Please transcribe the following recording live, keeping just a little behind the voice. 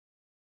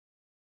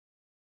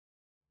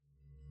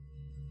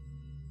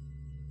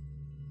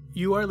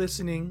You are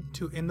listening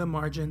to In the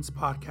Margins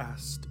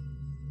podcast.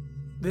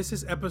 This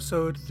is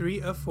episode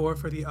 3 of 4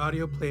 for the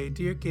audio play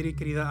Dear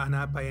Querida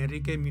Ana by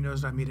Enrique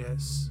Munoz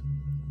Ramirez.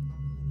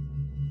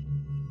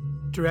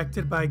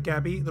 Directed by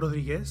Gabby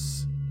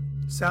Rodriguez.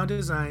 Sound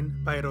design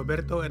by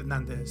Roberto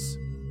Hernandez.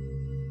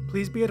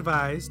 Please be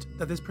advised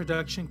that this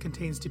production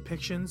contains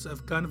depictions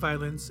of gun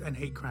violence and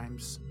hate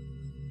crimes.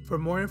 For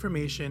more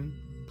information,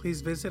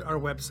 please visit our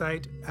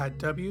website at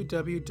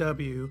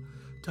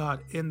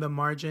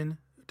www.inthemargin.org.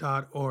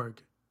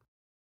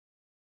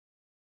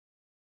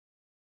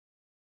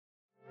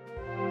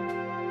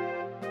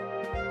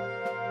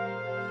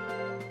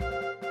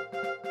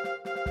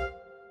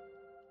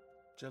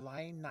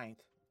 July 9th,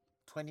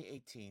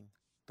 2018,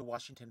 The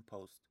Washington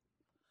Post.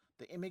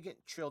 The immigrant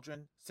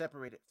children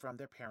separated from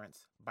their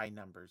parents by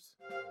numbers.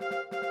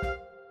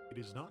 It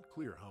is not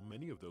clear how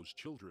many of those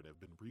children have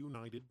been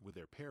reunited with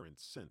their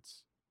parents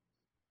since.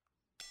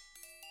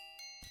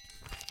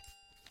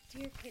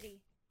 Dear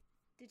Kitty,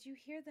 did you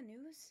hear the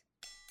news?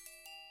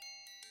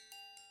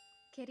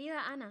 Querida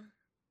Ana,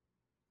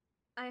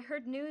 I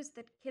heard news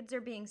that kids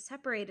are being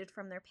separated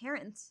from their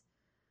parents.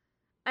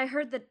 I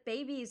heard that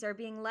babies are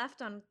being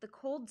left on the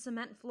cold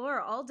cement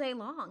floor all day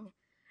long.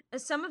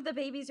 Some of the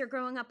babies are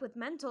growing up with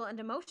mental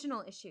and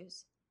emotional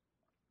issues.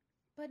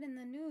 But in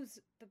the news,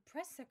 the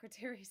press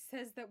secretary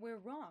says that we're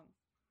wrong.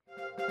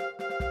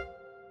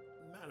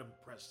 Madam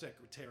Press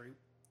Secretary,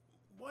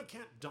 why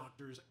can't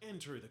doctors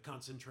enter the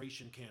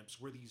concentration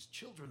camps where these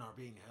children are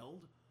being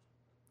held?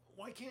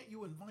 Why can't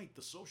you invite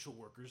the social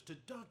workers to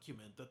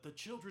document that the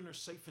children are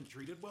safe and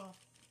treated well?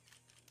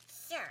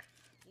 Sir,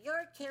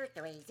 your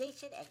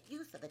characterization and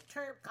use of the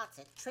term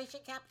concentration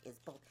camp is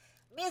both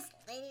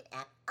misleading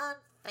and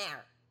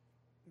unfair.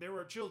 There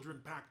are children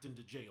packed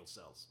into jail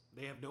cells.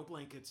 They have no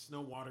blankets,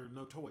 no water,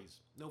 no toys,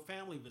 no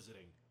family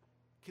visiting.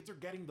 Kids are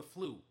getting the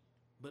flu,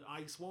 but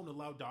ICE won't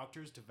allow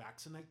doctors to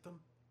vaccinate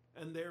them.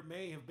 And there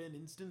may have been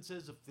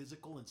instances of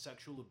physical and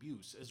sexual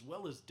abuse, as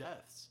well as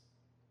deaths.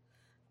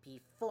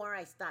 Before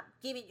I stop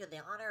giving you the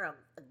honor of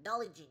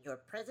acknowledging your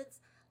presence,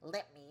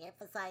 let me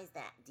emphasize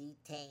that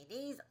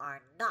detainees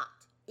are not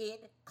in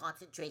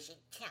concentration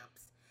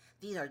camps.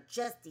 These are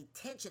just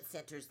detention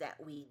centers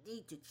that we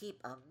need to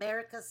keep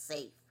America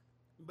safe.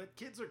 But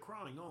kids are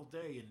crying all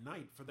day and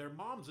night for their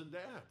moms and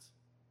dads.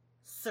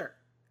 Sir,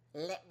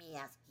 let me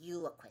ask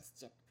you a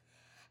question.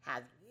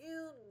 Have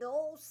you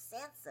no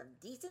sense of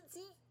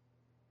decency?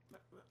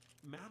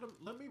 Madam,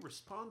 let me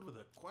respond with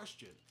a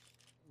question.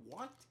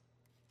 What?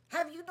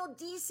 Have you no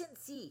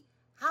decency?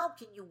 How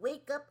can you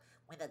wake up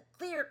with a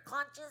clear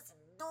conscience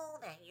and know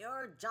that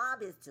your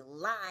job is to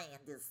lie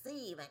and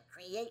deceive and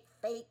create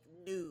fake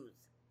news?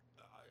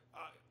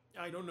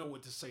 I don't know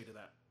what to say to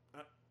that.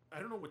 I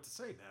don't know what to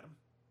say, madam.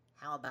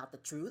 How about the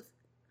truth?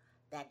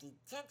 That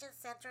detention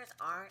centers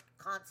aren't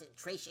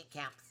concentration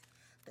camps.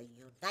 The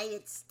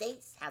United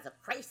States has a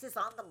crisis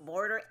on the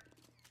border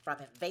from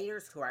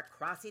invaders who are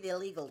crossing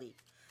illegally.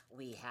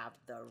 We have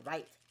the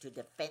right to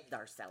defend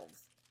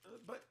ourselves.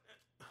 But...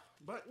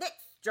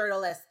 Next,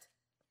 journalist!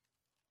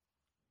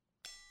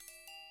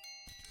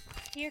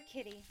 Dear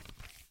Kitty,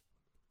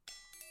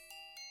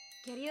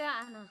 Querida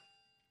Ana,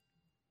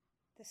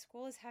 the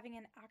school is having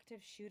an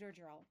active shooter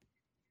drill.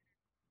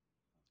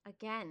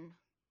 again.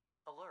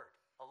 Alert,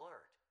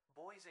 alert.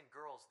 Boys and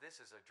girls, this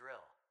is a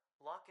drill.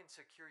 Lock and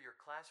secure your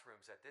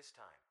classrooms at this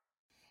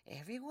time.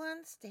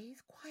 Everyone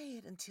stays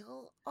quiet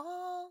until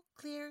all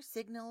clear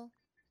signal.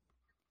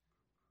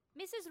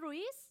 Mrs.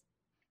 Ruiz?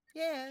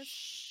 Yes.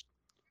 Shh.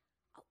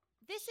 Oh,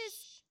 this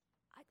is...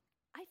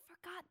 I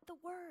forgot the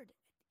word.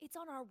 It's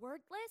on our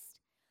word list.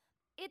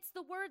 It's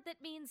the word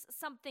that means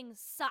something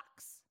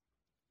sucks.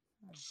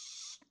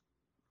 Shh.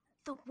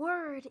 The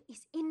word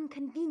is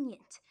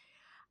inconvenient.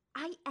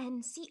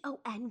 inconvenient.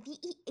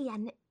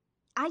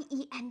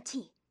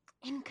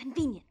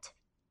 Inconvenient.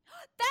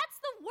 That's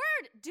the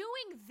word!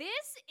 Doing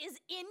this is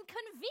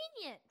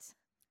inconvenient.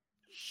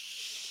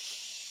 Shh.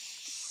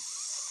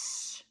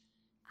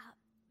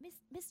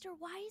 Mr.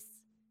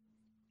 Weiss?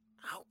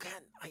 How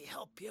can I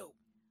help you?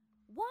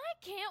 Why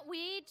can't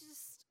we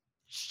just...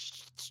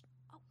 Shh.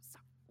 Oh,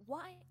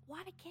 sorry.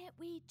 Why can't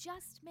we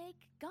just make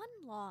gun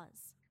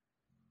laws?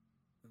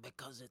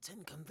 Because it's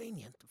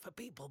inconvenient for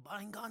people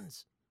buying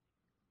guns.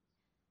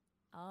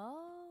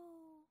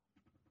 Oh.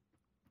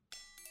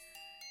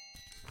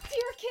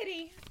 Dear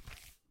Kitty,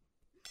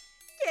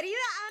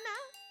 Querida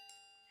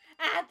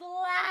Ana, at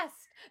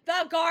last,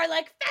 the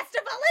Garlic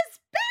Festival is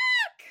back!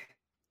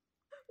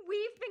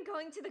 we've been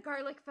going to the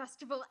Garlic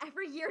Festival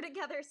every year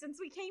together since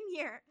we came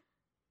here.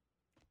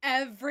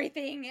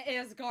 Everything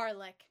is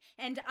garlic,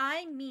 and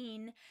I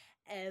mean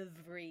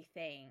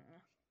everything.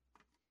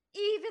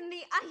 Even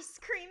the ice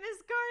cream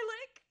is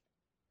garlic.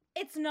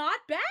 It's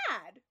not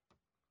bad.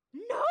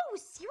 No,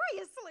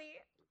 seriously.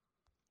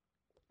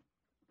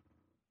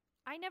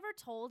 I never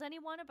told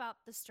anyone about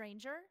the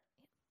stranger,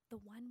 the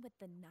one with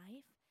the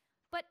knife,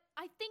 but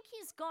I think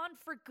he's gone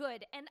for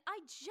good, and I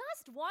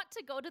just want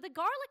to go to the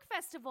Garlic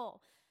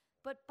Festival.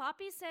 But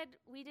Papi said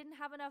we didn't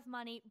have enough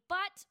money,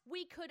 but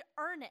we could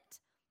earn it.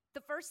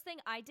 The first thing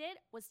I did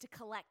was to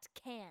collect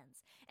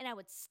cans, and I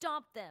would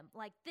stomp them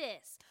like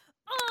this.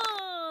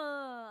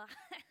 Oh!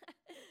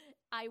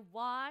 I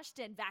washed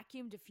and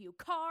vacuumed a few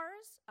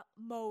cars,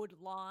 mowed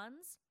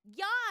lawns.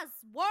 Yas,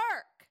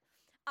 work!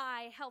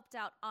 I helped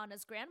out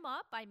Anna's grandma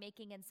by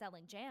making and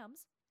selling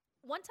jams.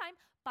 One time,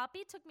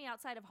 Papi took me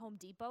outside of Home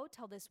Depot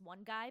till this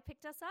one guy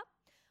picked us up.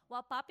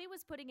 While Papi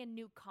was putting in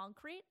new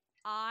concrete,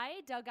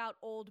 I dug out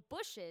old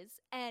bushes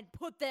and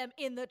put them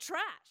in the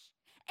trash.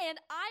 And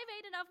I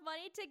made enough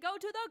money to go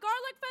to the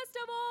Garlic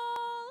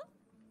Festival!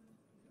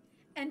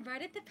 And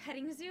right at the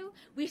petting zoo,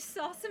 we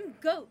saw some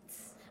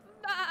goats.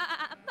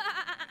 Bah,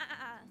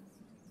 bah.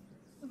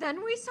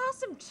 Then we saw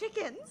some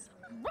chickens.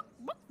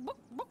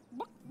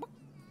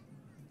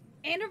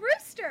 And a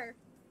rooster.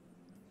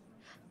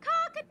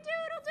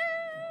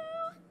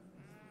 Cock-a-doodle-doo!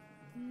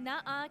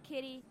 Nuh-uh,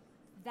 kitty.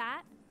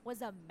 That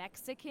was a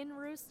Mexican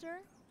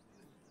rooster.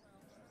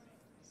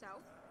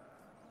 So?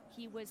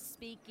 He was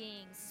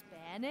speaking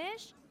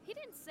Spanish. He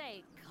didn't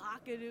say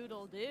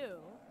cock-a-doodle-doo.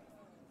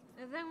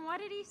 Then what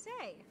did he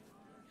say?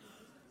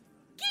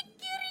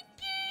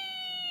 Kikiriki!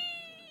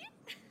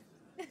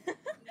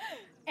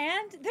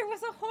 And there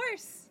was a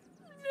horse.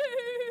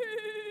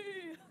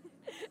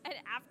 And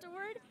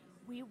afterward,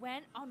 we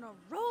went on a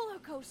roller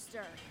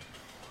coaster.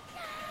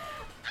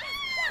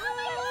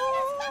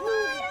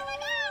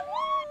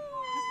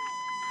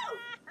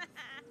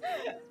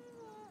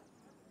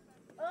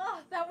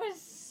 Oh, that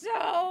was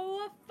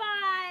so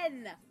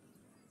fun.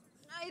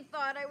 I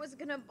thought I was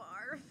gonna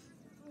barf.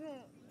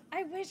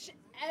 I wish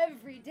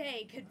every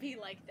day could be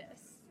like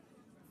this.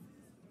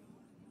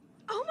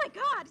 Oh my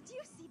god, do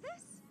you see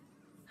this?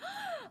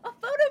 A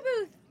photo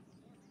booth.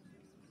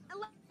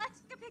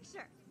 Let's take a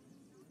picture.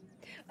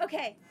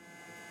 Okay.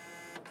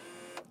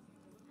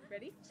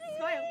 Ready?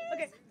 Smile.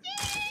 Okay.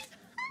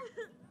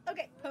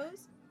 Okay,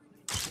 pose.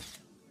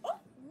 Oh.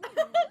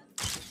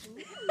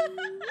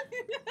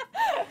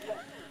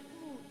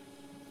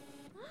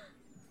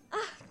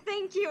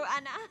 Thank you,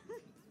 Anna.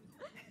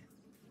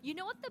 You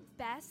know what the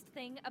best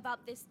thing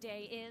about this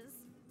day is?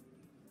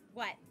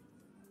 What?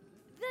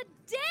 The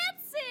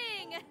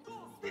dancing!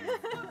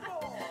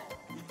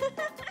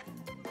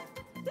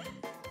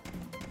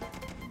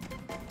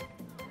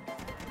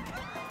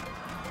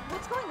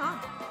 What's going on?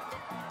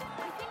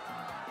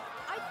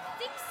 I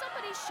think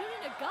somebody's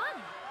shooting a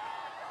gun.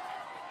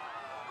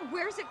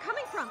 Where's it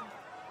coming from?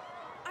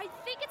 I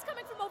think it's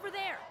coming from over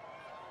there.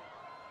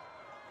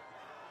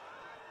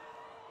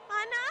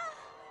 Anna?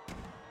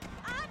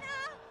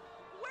 Anna?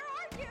 Where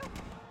are you?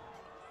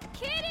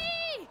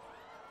 Kitty!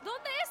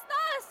 ¿Dónde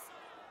estás?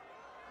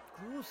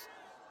 Cruz,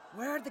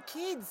 where are the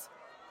kids?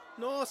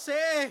 No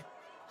sé.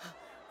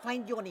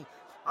 Find Johnny.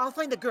 I'll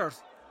find the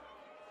girls.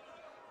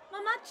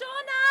 Mama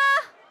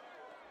Chona!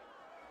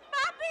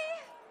 Papi!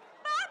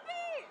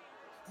 Papi!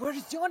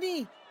 Where's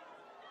Johnny?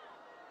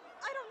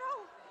 I don't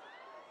know.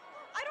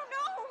 I don't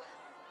know.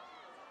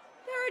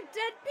 There are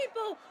dead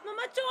people!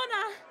 Mama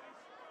Chona!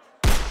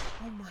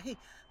 Oh my.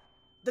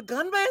 The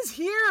gunman's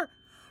here!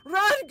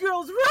 Run,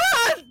 girls,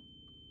 run!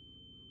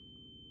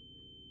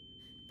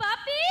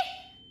 Papi?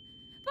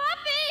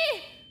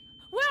 Papi!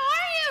 Where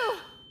are you?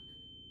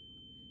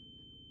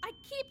 I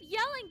keep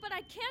yelling, but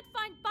I can't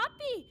find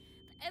Papi.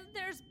 And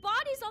there's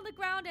bodies on the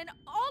ground, and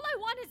all I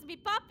want is me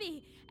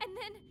Papi. And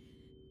then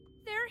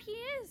there he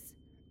is.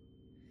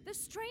 The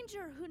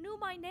stranger who knew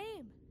my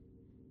name.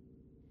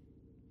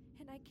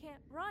 And I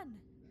can't run.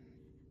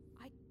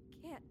 I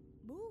can't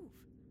move.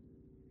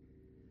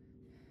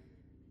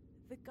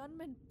 The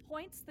gunman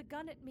points the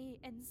gun at me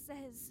and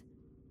says,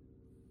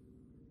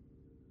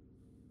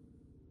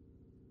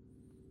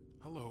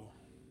 Hello.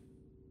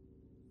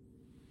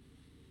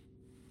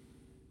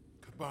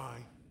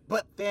 Goodbye.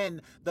 But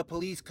then the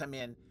police come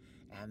in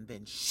and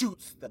then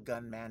shoots the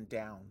gunman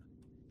down.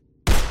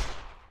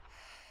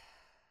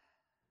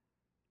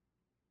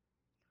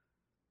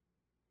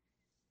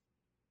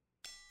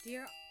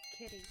 Dear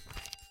Kitty,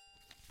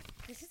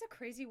 this is a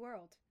crazy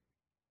world.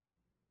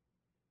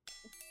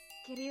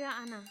 Querida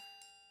Ana,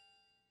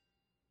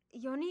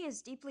 Yoni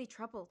is deeply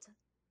troubled.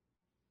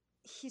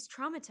 He's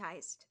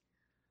traumatized.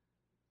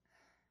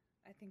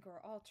 I think we're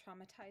all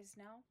traumatized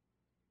now.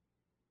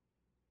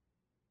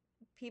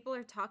 People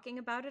are talking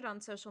about it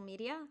on social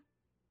media.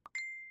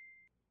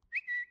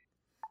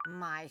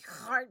 My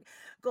heart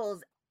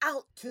goes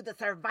out to the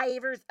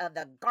survivors of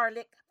the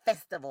Garlic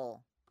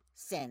Festival.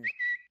 Send.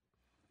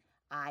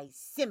 I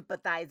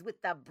sympathize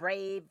with the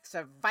brave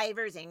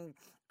survivors and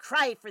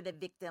cry for the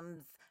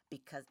victims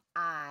because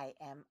I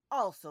am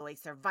also a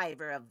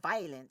survivor of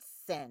violence.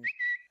 Send.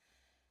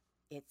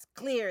 It's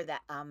clear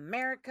that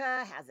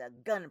America has a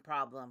gun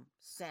problem.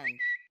 Send.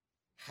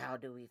 How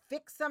do we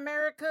fix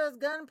America's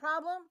gun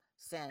problem?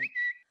 Send.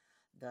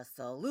 The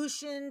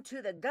solution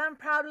to the gun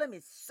problem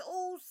is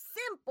so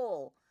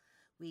simple.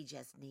 We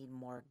just need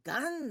more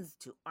guns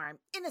to arm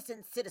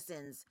innocent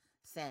citizens.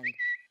 Send.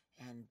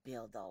 And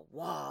build a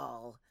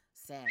wall.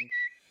 Send.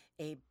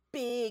 A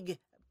big,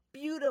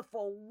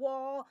 beautiful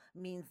wall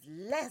means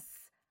less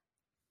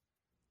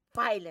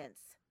violence.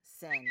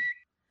 Send.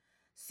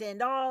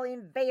 Send all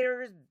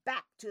invaders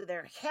back to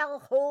their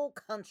hellhole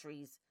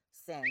countries.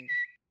 Send.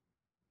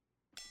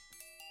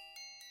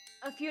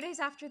 A few days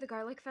after the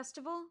Garlic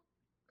Festival,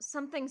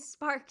 something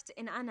sparked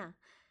in Anna.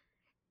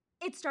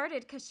 It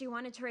started because she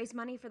wanted to raise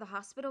money for the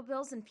hospital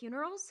bills and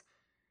funerals.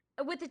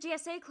 With the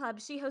GSA Club,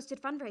 she hosted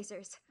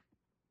fundraisers.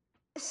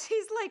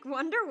 She's like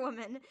Wonder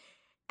Woman,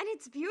 and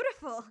it's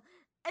beautiful.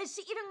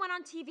 She even went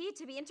on TV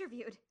to be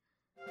interviewed.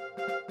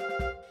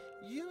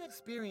 You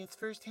experienced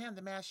firsthand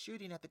the mass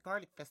shooting at the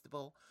Garlic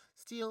Festival.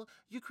 Still,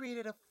 you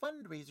created a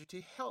fundraiser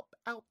to help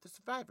out the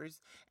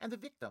survivors and the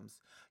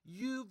victims.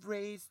 You've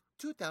raised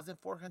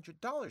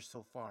 $2,400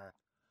 so far.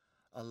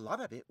 A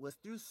lot of it was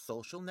through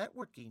social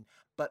networking,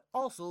 but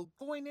also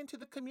going into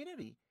the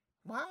community.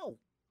 Wow!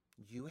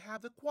 You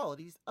have the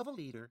qualities of a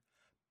leader.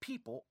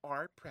 People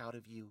are proud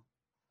of you.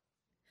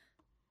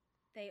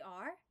 They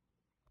are?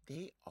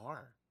 They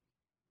are.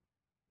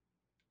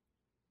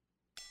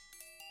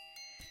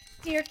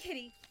 Dear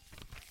Kitty,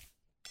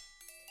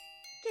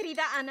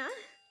 Querida Anna.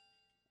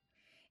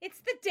 it's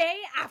the day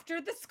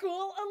after the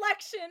school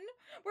election.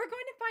 We're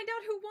going to find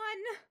out who won.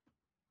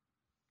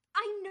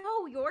 I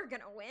know you're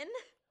gonna win.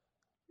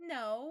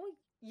 No,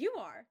 you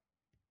are.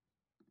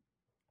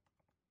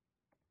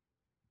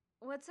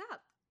 What's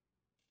up?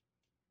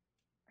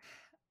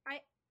 I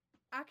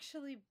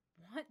actually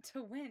want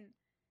to win.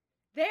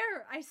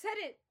 There, I said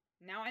it.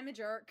 Now I'm a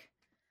jerk.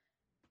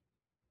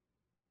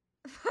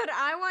 But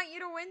I want you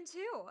to win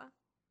too.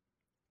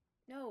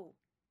 No,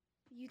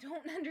 you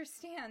don't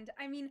understand.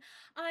 I mean,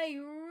 I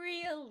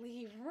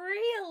really,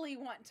 really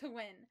want to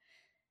win.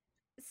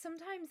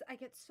 Sometimes I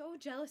get so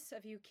jealous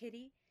of you,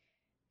 Kitty.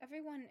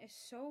 Everyone is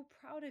so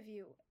proud of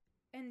you,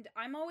 and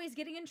I'm always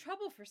getting in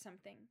trouble for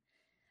something.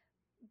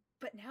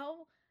 But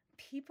now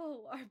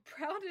people are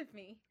proud of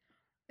me,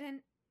 and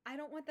I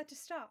don't want that to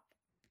stop.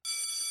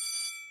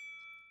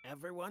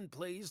 Everyone,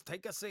 please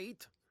take a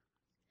seat.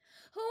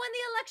 Who won the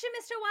election,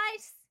 Mr.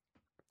 Weiss?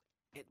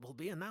 It will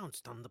be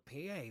announced on the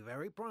PA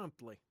very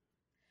promptly.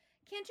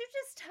 Can't you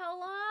just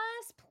tell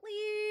us,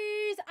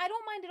 please? I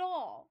don't mind at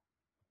all.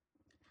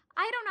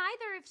 I don't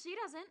either if she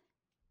doesn't.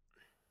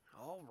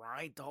 All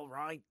right,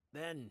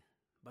 then.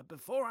 But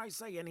before I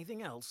say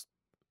anything else,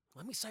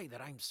 let me say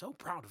that I'm so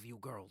proud of you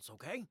girls,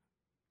 okay?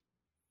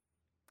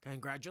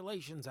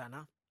 Congratulations,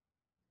 Anna.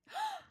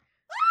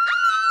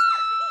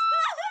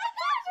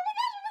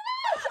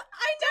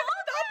 I never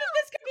thought that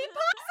this could be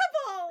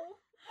possible!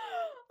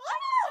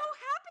 I'm so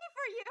happy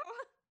for you.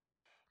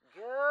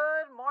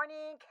 Good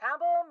morning,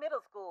 Campbell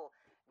Middle School.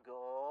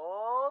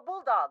 Go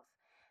Bulldogs.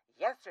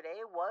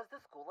 Yesterday was the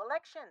school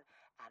election,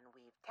 and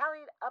we've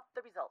tallied up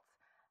the results.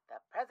 The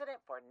president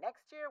for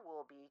next year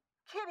will be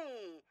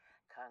Kitty.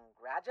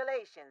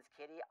 Congratulations,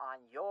 Kitty,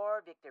 on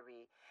your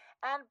victory.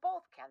 And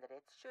both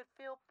candidates should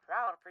feel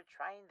proud for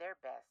trying their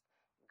best.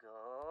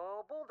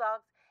 Go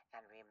Bulldogs,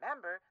 and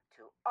remember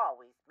to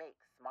always make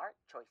smart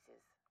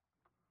choices.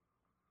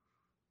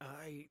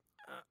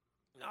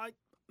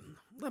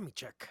 Let me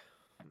check.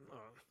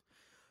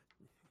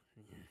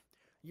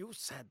 You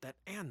said that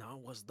Anna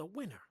was the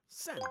winner.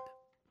 Send.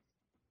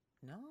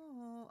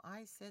 No,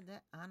 I said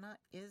that Anna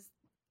is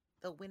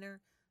the winner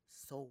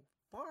so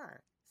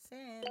far.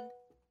 Send.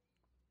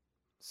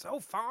 So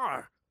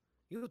far,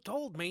 you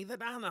told me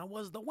that Anna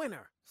was the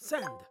winner.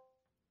 Send.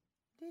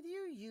 Did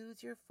you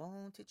use your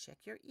phone to check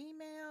your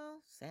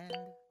email? Send.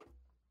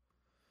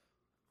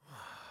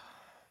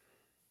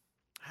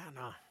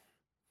 Anna,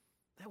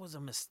 that was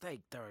a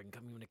mistake during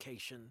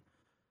communication.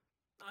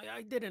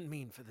 I didn't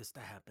mean for this to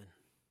happen.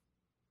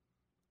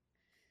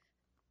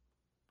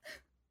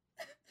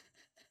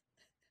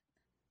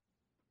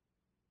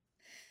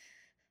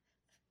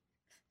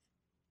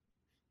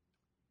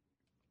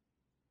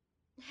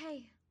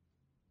 Hey,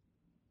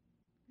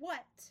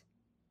 What?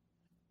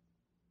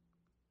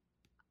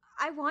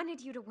 I wanted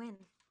you to win.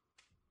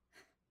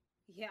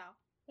 Yeah,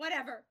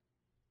 whatever.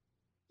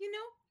 You know,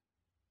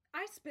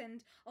 I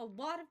spend a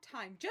lot of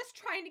time just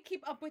trying to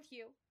keep up with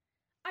you.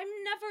 I'm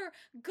never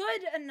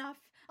good enough.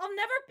 I'll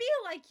never be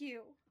like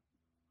you.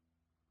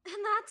 And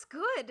that's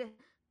good.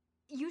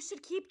 You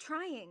should keep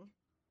trying.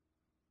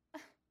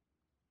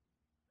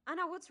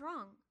 Anna, what's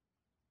wrong?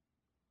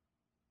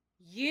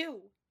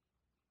 You.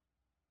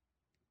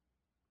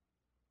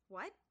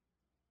 What?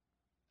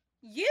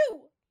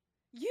 You!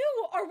 You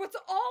are what's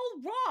all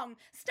wrong!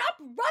 Stop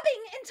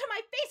rubbing into my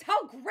face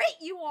how great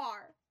you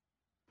are!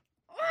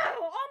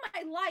 Oh, all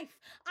my life,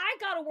 I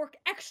gotta work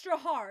extra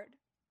hard.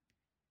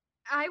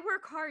 I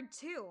work hard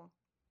too.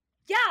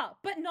 Yeah,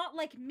 but not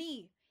like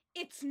me.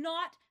 It's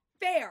not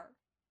fair.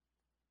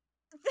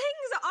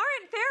 Things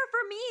aren't fair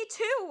for me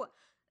too.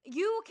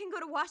 You can go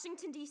to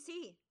Washington,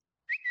 D.C.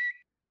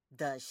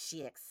 Does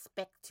she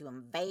expect to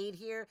invade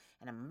here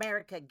and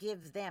America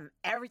gives them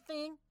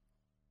everything?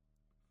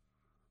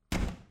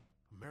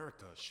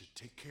 America should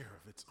take care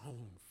of its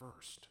own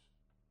first.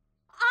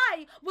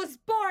 I was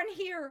born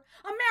here.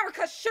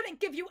 America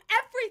shouldn't give you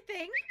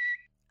everything.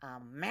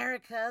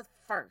 America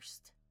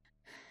first.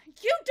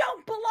 You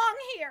don't belong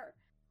here.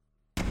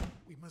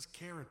 We must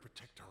care and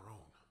protect our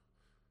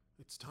own.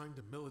 It's time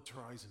to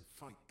militarize and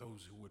fight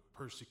those who would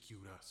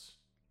persecute us.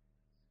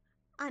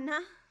 Anna?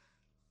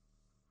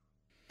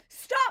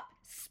 Stop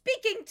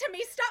speaking to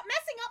me! Stop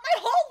messing up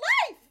my whole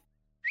life!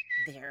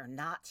 They're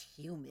not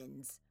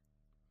humans.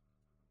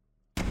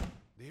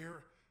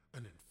 They're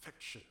an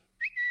infection.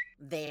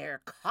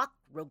 They're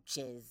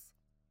cockroaches.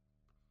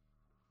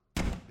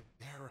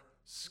 They're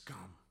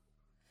scum.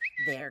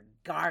 They're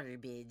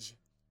garbage.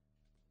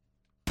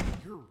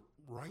 You're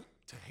right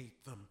to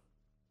hate them.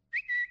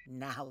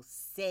 Now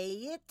say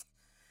it.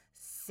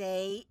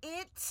 Say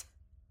it.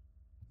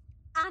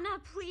 Anna,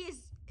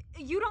 please.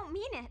 You don't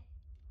mean it.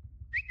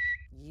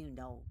 You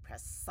know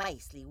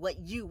precisely what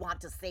you want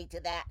to say to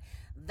that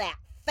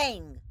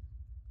thing.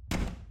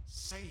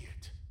 Say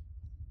it.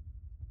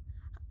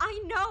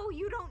 I know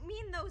you don't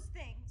mean those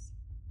things.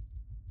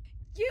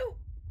 You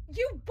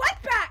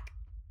wetback!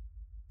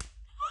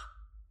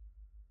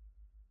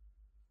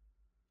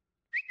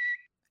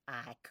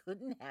 I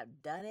couldn't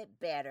have done it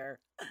better.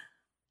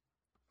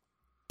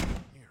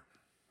 Here,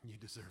 you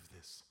deserve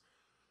this.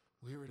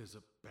 Wear it as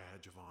a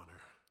badge of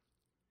honor.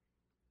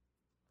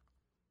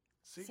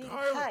 Sieg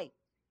Heil!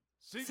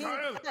 Sieg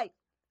Heil!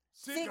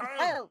 Sieg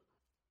Heil!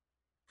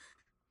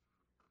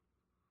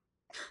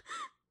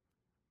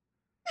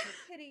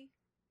 Kitty.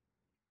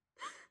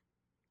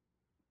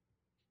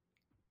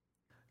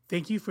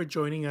 Thank you for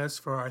joining us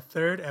for our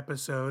third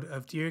episode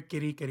of Dear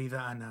Kitty, Querida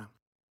Ana.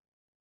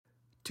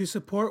 To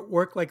support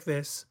work like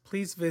this,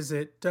 please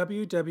visit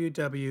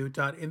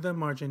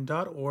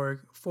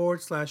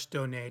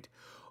www.inthemargin.org/donate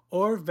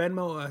or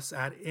Venmo us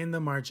at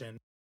InTheMargin.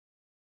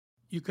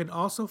 You can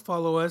also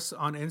follow us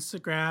on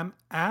Instagram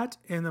at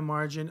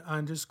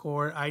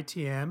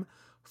InTheMargin_ITM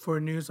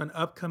for news on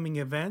upcoming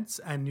events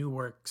and new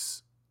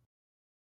works.